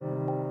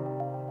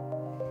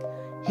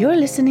You're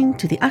listening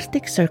to the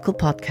Arctic Circle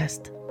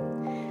podcast.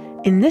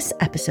 In this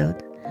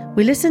episode,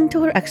 we listen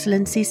to Her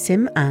Excellency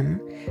Sim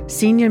An,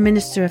 Senior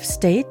Minister of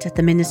State at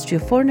the Ministry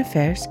of Foreign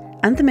Affairs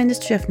and the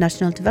Ministry of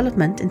National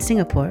Development in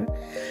Singapore,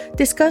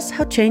 discuss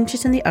how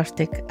changes in the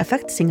Arctic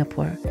affect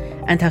Singapore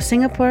and how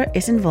Singapore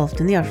is involved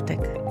in the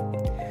Arctic.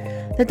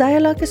 The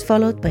dialogue is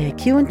followed by a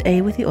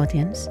Q&A with the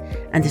audience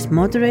and is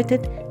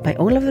moderated by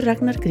Ólafur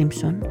Ragnar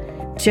Grímsson,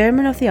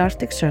 Chairman of the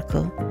Arctic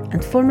Circle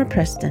and former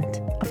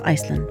President of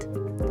Iceland.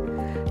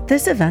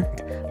 This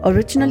event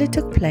originally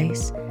took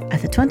place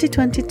at the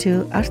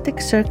 2022 Arctic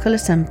Circle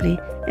Assembly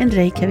in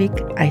Reykjavik,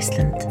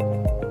 Iceland.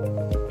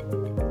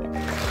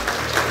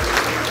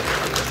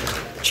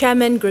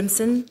 Chairman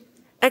Grímsson,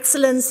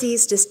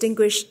 Excellencies,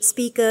 distinguished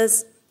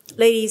speakers,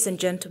 ladies and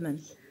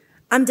gentlemen,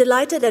 I'm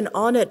delighted and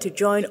honored to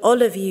join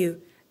all of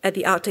you at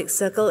the Arctic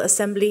Circle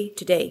Assembly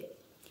today.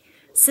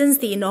 Since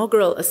the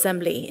inaugural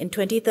assembly in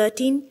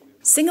 2013,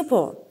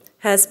 Singapore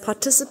has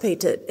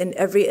participated in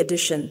every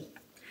edition.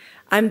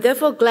 I'm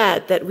therefore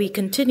glad that we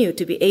continue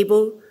to be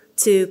able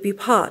to be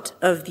part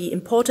of the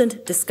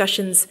important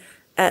discussions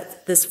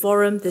at this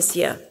forum this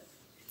year.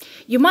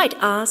 You might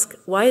ask,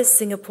 why is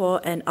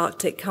Singapore an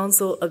Arctic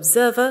Council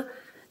observer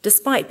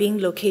despite being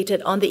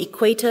located on the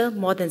equator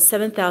more than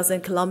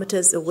 7,000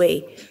 kilometers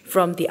away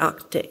from the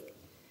Arctic?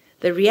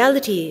 The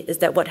reality is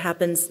that what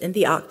happens in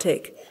the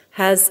Arctic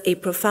has a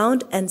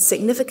profound and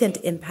significant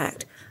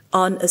impact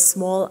on a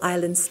small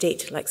island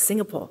state like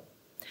Singapore.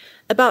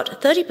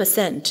 About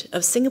 30%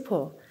 of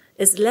Singapore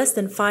is less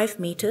than 5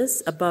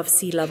 meters above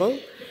sea level,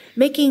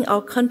 making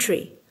our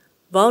country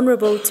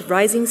vulnerable to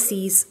rising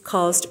seas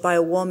caused by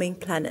a warming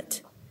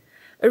planet.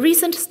 A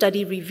recent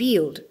study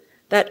revealed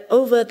that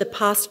over the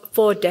past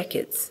 4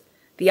 decades,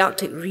 the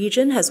Arctic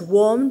region has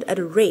warmed at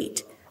a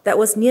rate that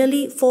was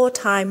nearly 4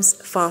 times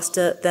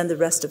faster than the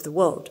rest of the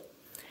world.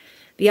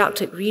 The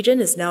Arctic region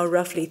is now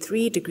roughly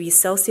 3 degrees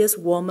Celsius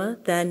warmer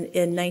than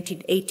in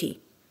 1980.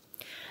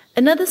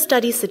 Another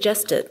study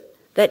suggested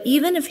that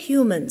even if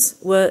humans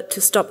were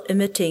to stop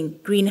emitting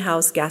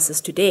greenhouse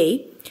gases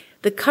today,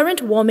 the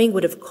current warming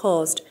would have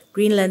caused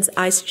Greenland's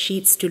ice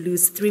sheets to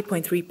lose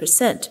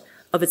 3.3%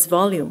 of its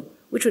volume,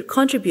 which would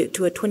contribute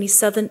to a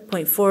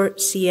 27.4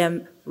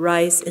 cm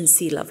rise in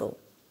sea level.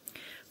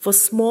 For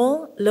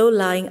small,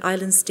 low-lying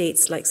island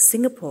states like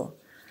Singapore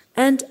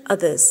and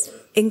others,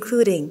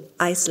 including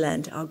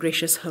Iceland, our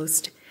gracious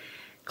host,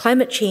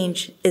 climate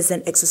change is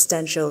an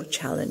existential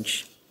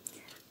challenge.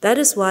 That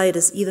is why it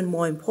is even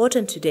more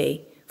important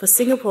today for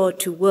Singapore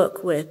to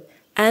work with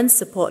and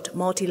support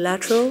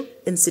multilateral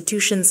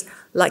institutions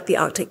like the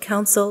Arctic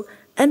Council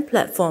and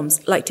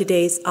platforms like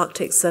today's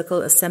Arctic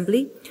Circle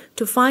Assembly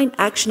to find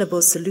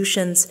actionable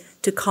solutions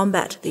to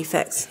combat the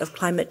effects of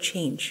climate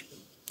change.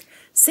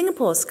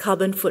 Singapore's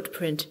carbon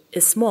footprint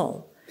is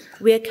small.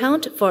 We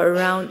account for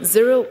around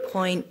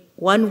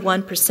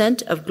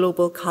 0.11% of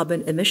global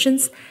carbon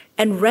emissions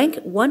and rank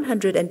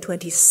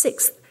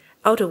 126th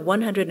out of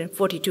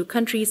 142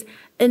 countries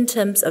in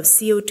terms of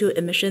CO2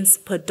 emissions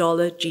per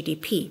dollar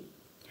GDP.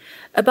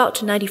 About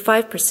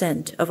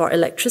 95% of our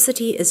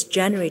electricity is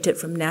generated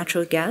from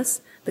natural gas,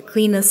 the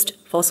cleanest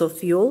fossil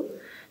fuel,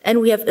 and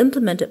we have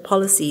implemented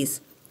policies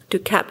to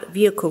cap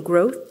vehicle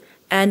growth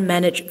and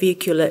manage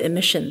vehicular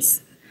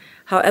emissions.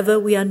 However,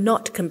 we are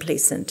not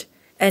complacent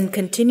and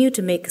continue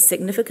to make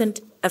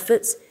significant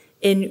efforts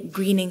in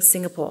greening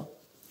Singapore.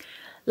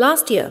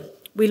 Last year,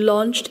 we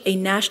launched a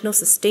national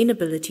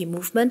sustainability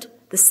movement,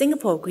 the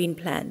Singapore Green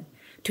Plan,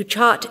 to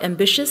chart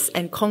ambitious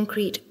and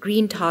concrete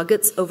green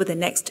targets over the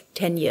next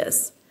 10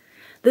 years.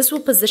 This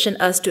will position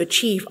us to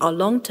achieve our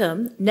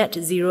long-term net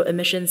zero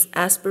emissions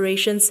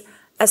aspirations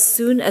as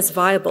soon as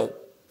viable.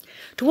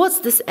 Towards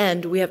this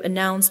end, we have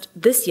announced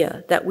this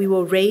year that we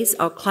will raise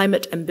our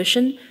climate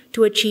ambition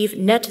to achieve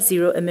net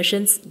zero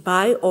emissions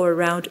by or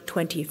around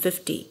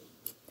 2050.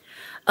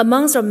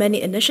 Amongst our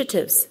many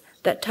initiatives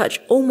that touch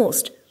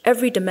almost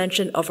every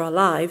dimension of our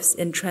lives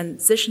in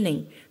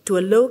transitioning to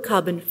a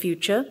low-carbon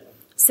future,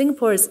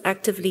 Singapore is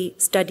actively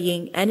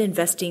studying and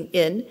investing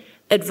in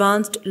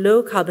advanced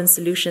low-carbon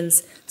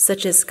solutions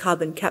such as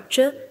carbon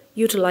capture,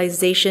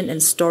 utilization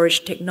and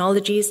storage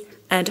technologies,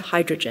 and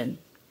hydrogen.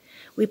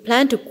 We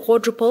plan to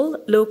quadruple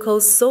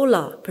local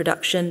solar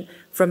production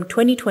from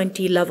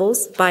 2020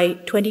 levels by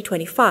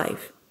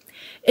 2025.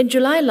 In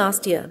July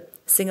last year,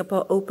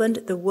 Singapore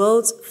opened the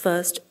world's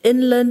first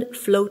inland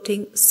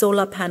floating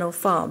solar panel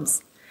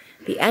farms.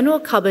 The annual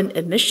carbon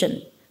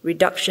emission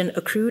reduction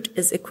accrued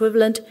is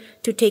equivalent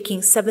to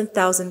taking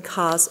 7,000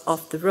 cars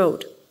off the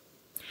road.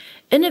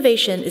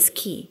 Innovation is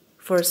key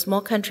for a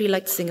small country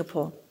like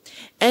Singapore,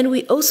 and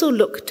we also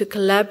look to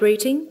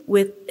collaborating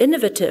with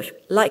innovative,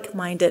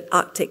 like-minded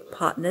Arctic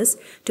partners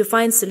to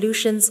find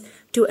solutions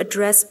to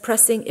address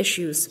pressing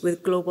issues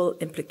with global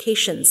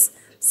implications,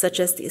 such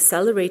as the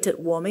accelerated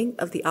warming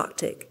of the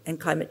Arctic and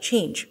climate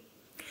change.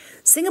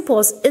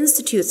 Singapore's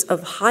institutes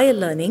of higher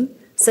learning,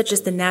 such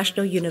as the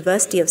National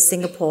University of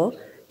Singapore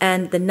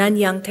and the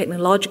Nanyang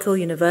Technological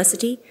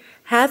University,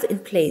 have in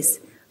place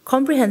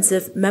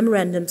comprehensive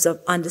memorandums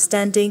of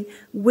understanding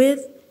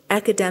with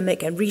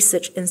academic and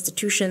research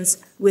institutions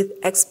with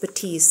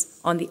expertise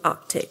on the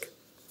Arctic.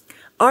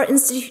 Our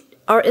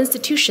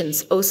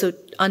institutions also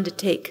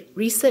undertake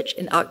research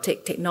in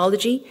Arctic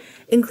technology,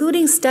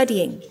 including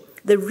studying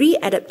the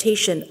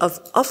readaptation of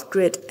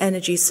off-grid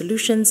energy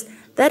solutions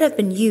that have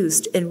been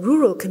used in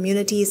rural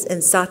communities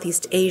in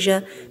Southeast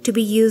Asia to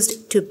be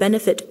used to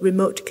benefit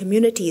remote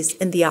communities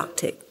in the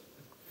Arctic.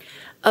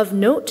 Of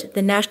note,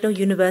 the National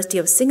University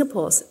of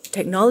Singapore's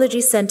Technology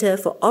Centre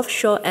for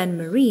Offshore and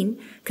Marine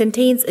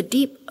contains a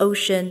deep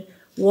ocean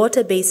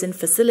water basin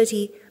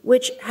facility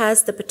which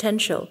has the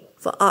potential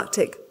for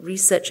Arctic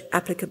research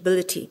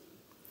applicability.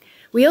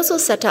 We also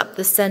set up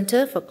the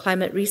Centre for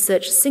Climate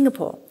Research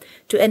Singapore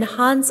to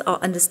enhance our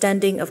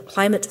understanding of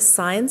climate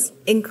science,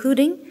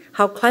 including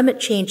how climate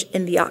change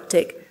in the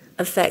Arctic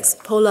affects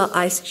polar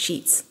ice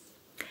sheets.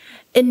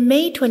 In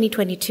May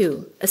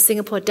 2022, a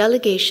Singapore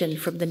delegation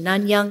from the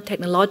Nanyang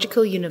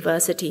Technological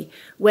University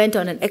went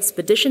on an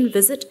expedition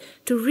visit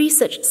to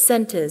research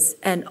centres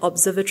and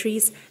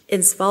observatories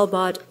in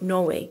Svalbard,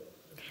 Norway.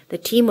 The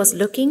team was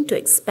looking to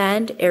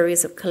expand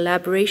areas of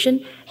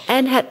collaboration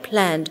and had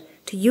planned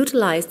to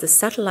utilize the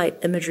satellite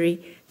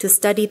imagery to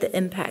study the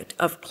impact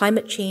of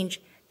climate change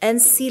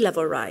and sea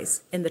level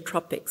rise in the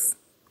tropics.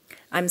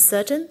 I'm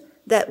certain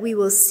that we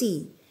will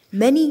see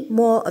many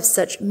more of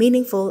such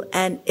meaningful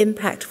and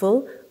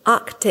impactful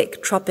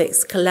Arctic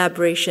tropics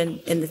collaboration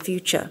in the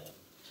future.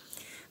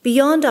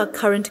 Beyond our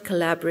current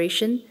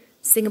collaboration,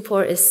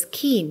 Singapore is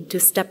keen to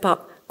step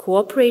up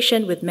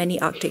cooperation with many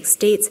Arctic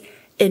states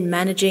in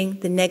managing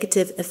the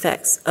negative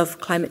effects of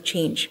climate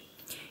change.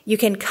 You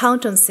can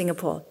count on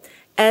Singapore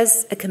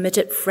as a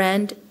committed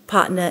friend,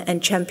 partner,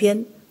 and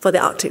champion for the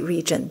Arctic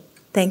region.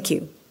 Thank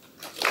you.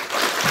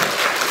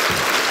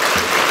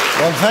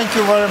 Well, thank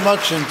you very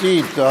much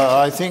indeed.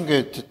 I think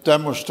it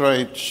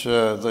demonstrates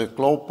the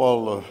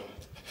global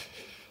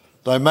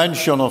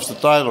dimension of the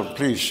dialogue.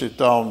 Please sit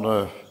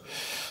down,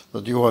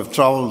 that you have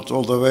traveled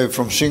all the way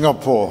from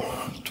Singapore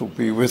to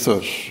be with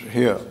us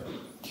here.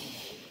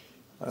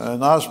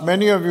 And as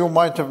many of you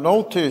might have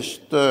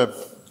noticed,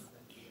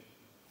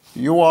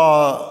 you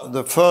are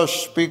the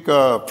first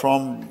speaker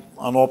from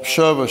an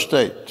observer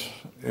state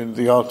in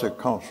the Arctic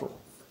Council.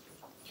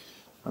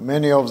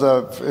 Many of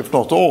the, if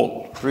not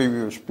all,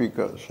 previous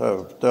speakers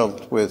have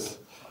dealt with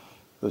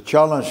the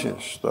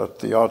challenges that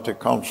the Arctic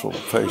Council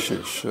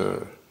faces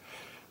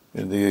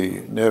in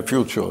the near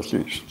future, at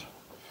least.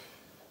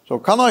 So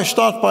can I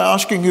start by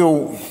asking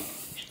you,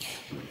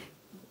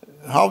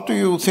 how do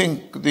you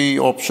think the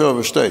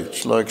observer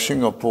states like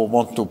Singapore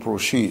want to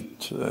proceed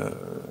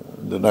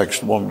in the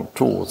next 1,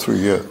 2, or 3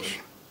 years?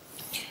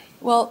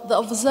 Well, the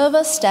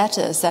observer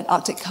status at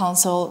Arctic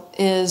Council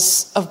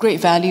is of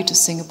great value to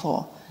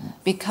Singapore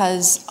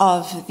because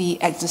of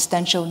the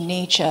existential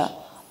nature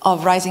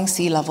of rising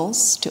sea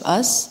levels to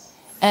us,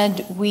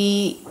 and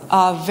we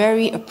are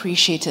very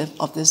appreciative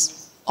of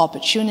this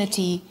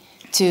opportunity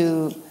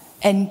to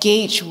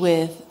engage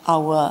with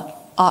our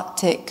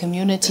Arctic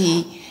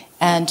community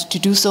and to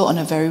do so on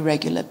a very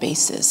regular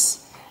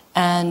basis.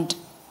 And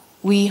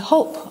we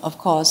hope, of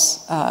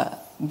course,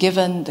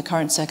 given the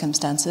current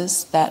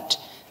circumstances, that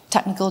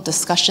technical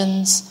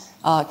discussions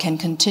can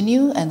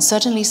continue, and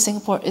certainly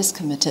Singapore is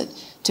committed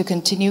to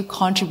continue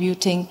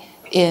contributing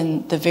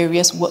in the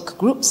various work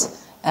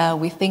groups.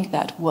 We think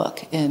that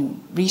work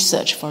in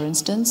research, for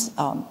instance,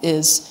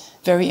 is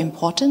very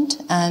important.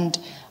 And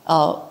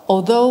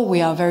although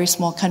we are a very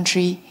small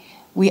country,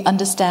 we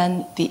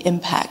understand the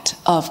impact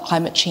of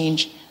climate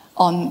change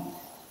on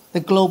the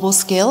global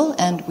scale,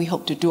 and we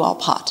hope to do our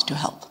part to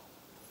help.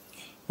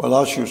 Well,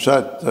 as you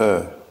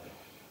said,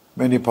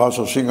 many parts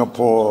of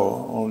Singapore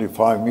are only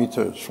 5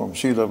 meters from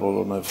sea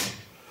level, and if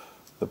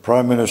the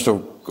Prime Minister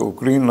of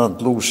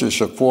Greenland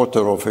loses a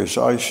quarter of his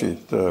ice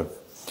sheet,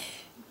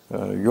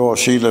 your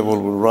sea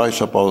level will rise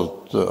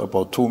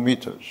about 2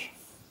 meters.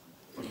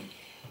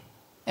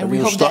 And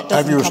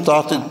have you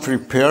started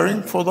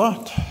preparing for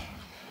that?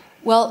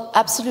 Well,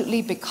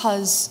 absolutely,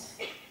 because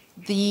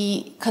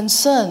the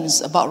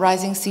concerns about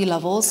rising sea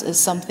levels is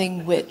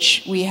something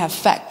which we have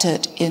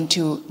factored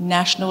into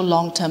national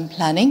long-term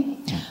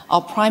planning.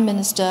 Our Prime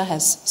Minister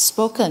has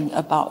spoken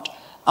about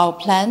our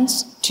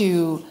plans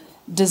to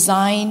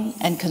design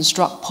and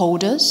construct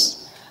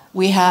polders.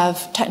 We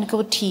have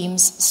technical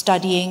teams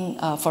studying,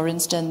 for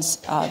instance,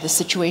 the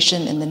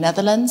situation in the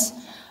Netherlands.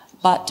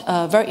 But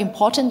very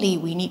importantly,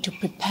 we need to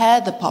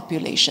prepare the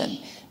population,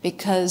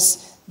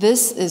 because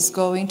this is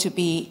going to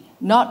be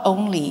not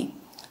only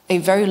a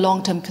very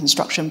long-term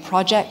construction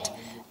project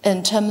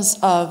in terms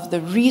of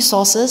the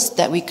resources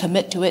that we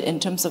commit to it, in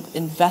terms of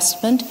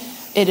investment.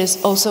 It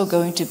is also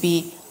going to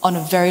be on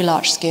a very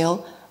large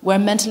scale. We're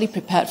mentally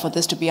prepared for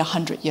this to be a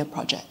 100-year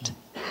project.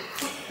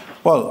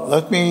 Well,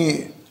 let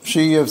me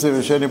see if there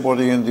is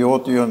anybody in the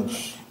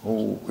audience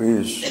who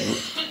is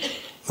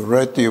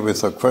ready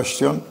with a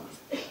question.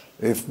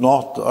 If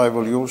not, I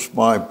will use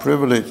my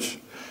privilege.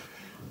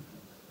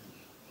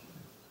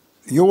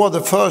 You are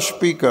the first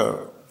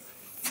speaker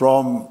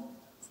from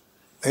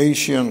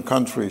Asian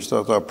countries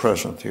that are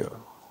present here.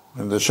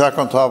 In the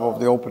second half of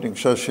the opening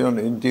session,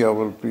 India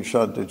will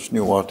present its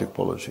new Arctic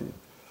policy.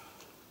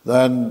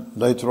 Then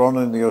later on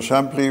in the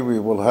assembly, we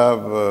will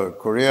have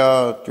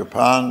Korea,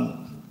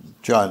 Japan,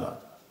 China.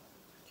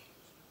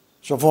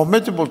 It's a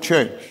formidable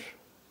change.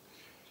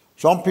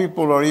 Some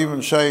people are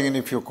even saying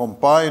if you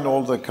combine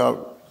all the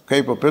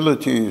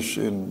capabilities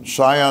in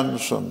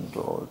science and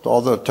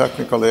other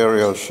technical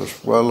areas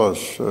as well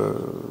as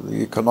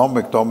the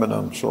economic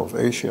dominance of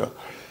Asia,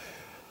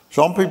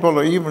 some people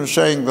are even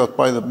saying that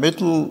by the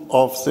middle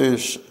of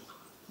this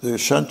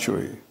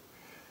century,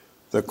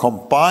 the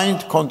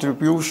combined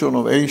contribution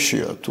of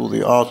Asia to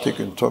the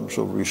Arctic in terms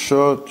of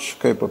research,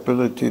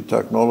 capability,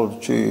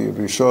 technology,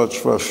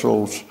 research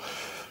vessels,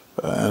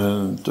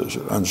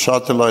 and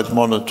satellite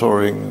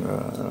monitoring,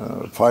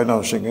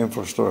 financing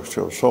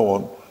infrastructure, so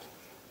on,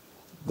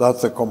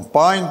 that the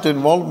combined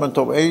involvement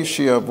of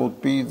Asia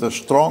would be the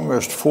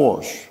strongest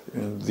force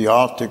in the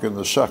Arctic in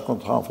the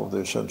second half of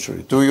this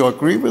century. Do you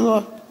agree with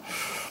that?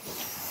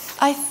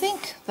 I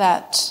think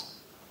that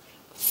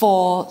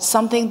for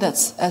something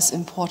that's as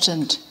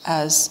important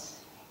as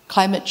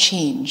climate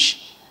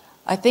change,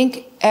 I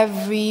think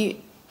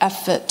every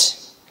effort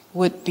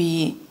would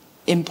be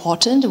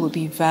important, it would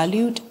be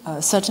valued.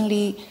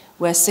 Certainly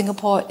where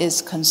Singapore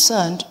is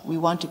concerned, we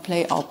want to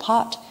play our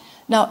part.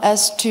 Now,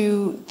 as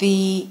to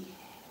the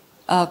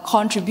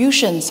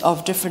contributions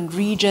of different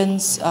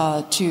regions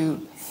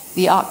to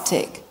the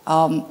Arctic,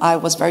 I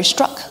was very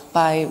struck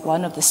by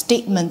one of the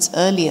statements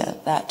earlier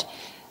that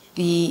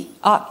the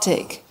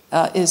Arctic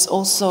is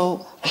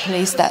also a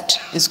place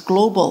that is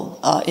global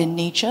in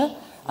nature.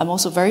 I'm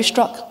also very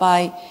struck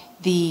by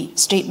the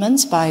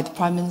statements by the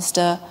Prime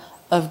Minister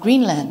of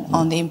Greenland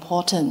on the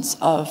importance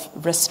of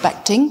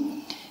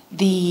respecting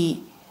the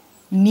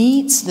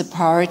needs, the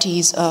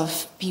priorities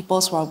of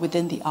peoples who are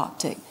within the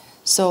Arctic.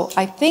 So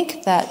I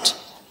think that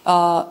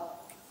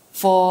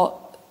for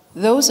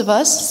those of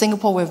us,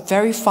 Singapore, we're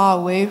very far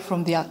away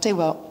from the Arctic,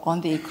 we're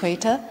on the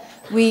equator.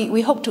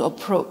 We hope to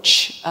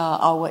approach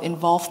our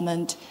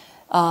involvement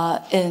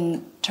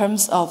in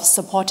terms of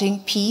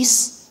supporting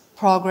peace,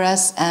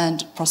 progress,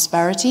 and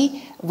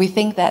prosperity. We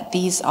think that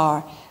these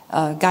are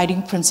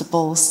guiding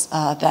principles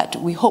that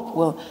we hope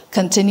will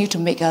continue to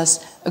make us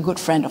a good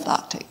friend of the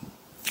Arctic.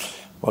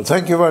 Well,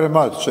 thank you very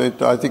much.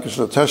 I think it's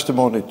a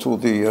testimony to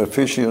the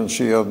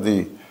efficiency and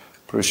the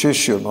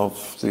precision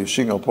of the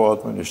Singapore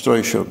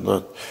administration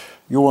that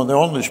you are the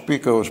only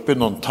speaker who's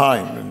been on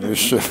time in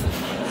this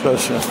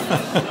session.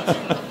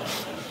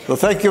 So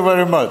thank you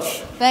very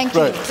much. Thank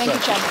you. Thank you,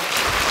 Chairman.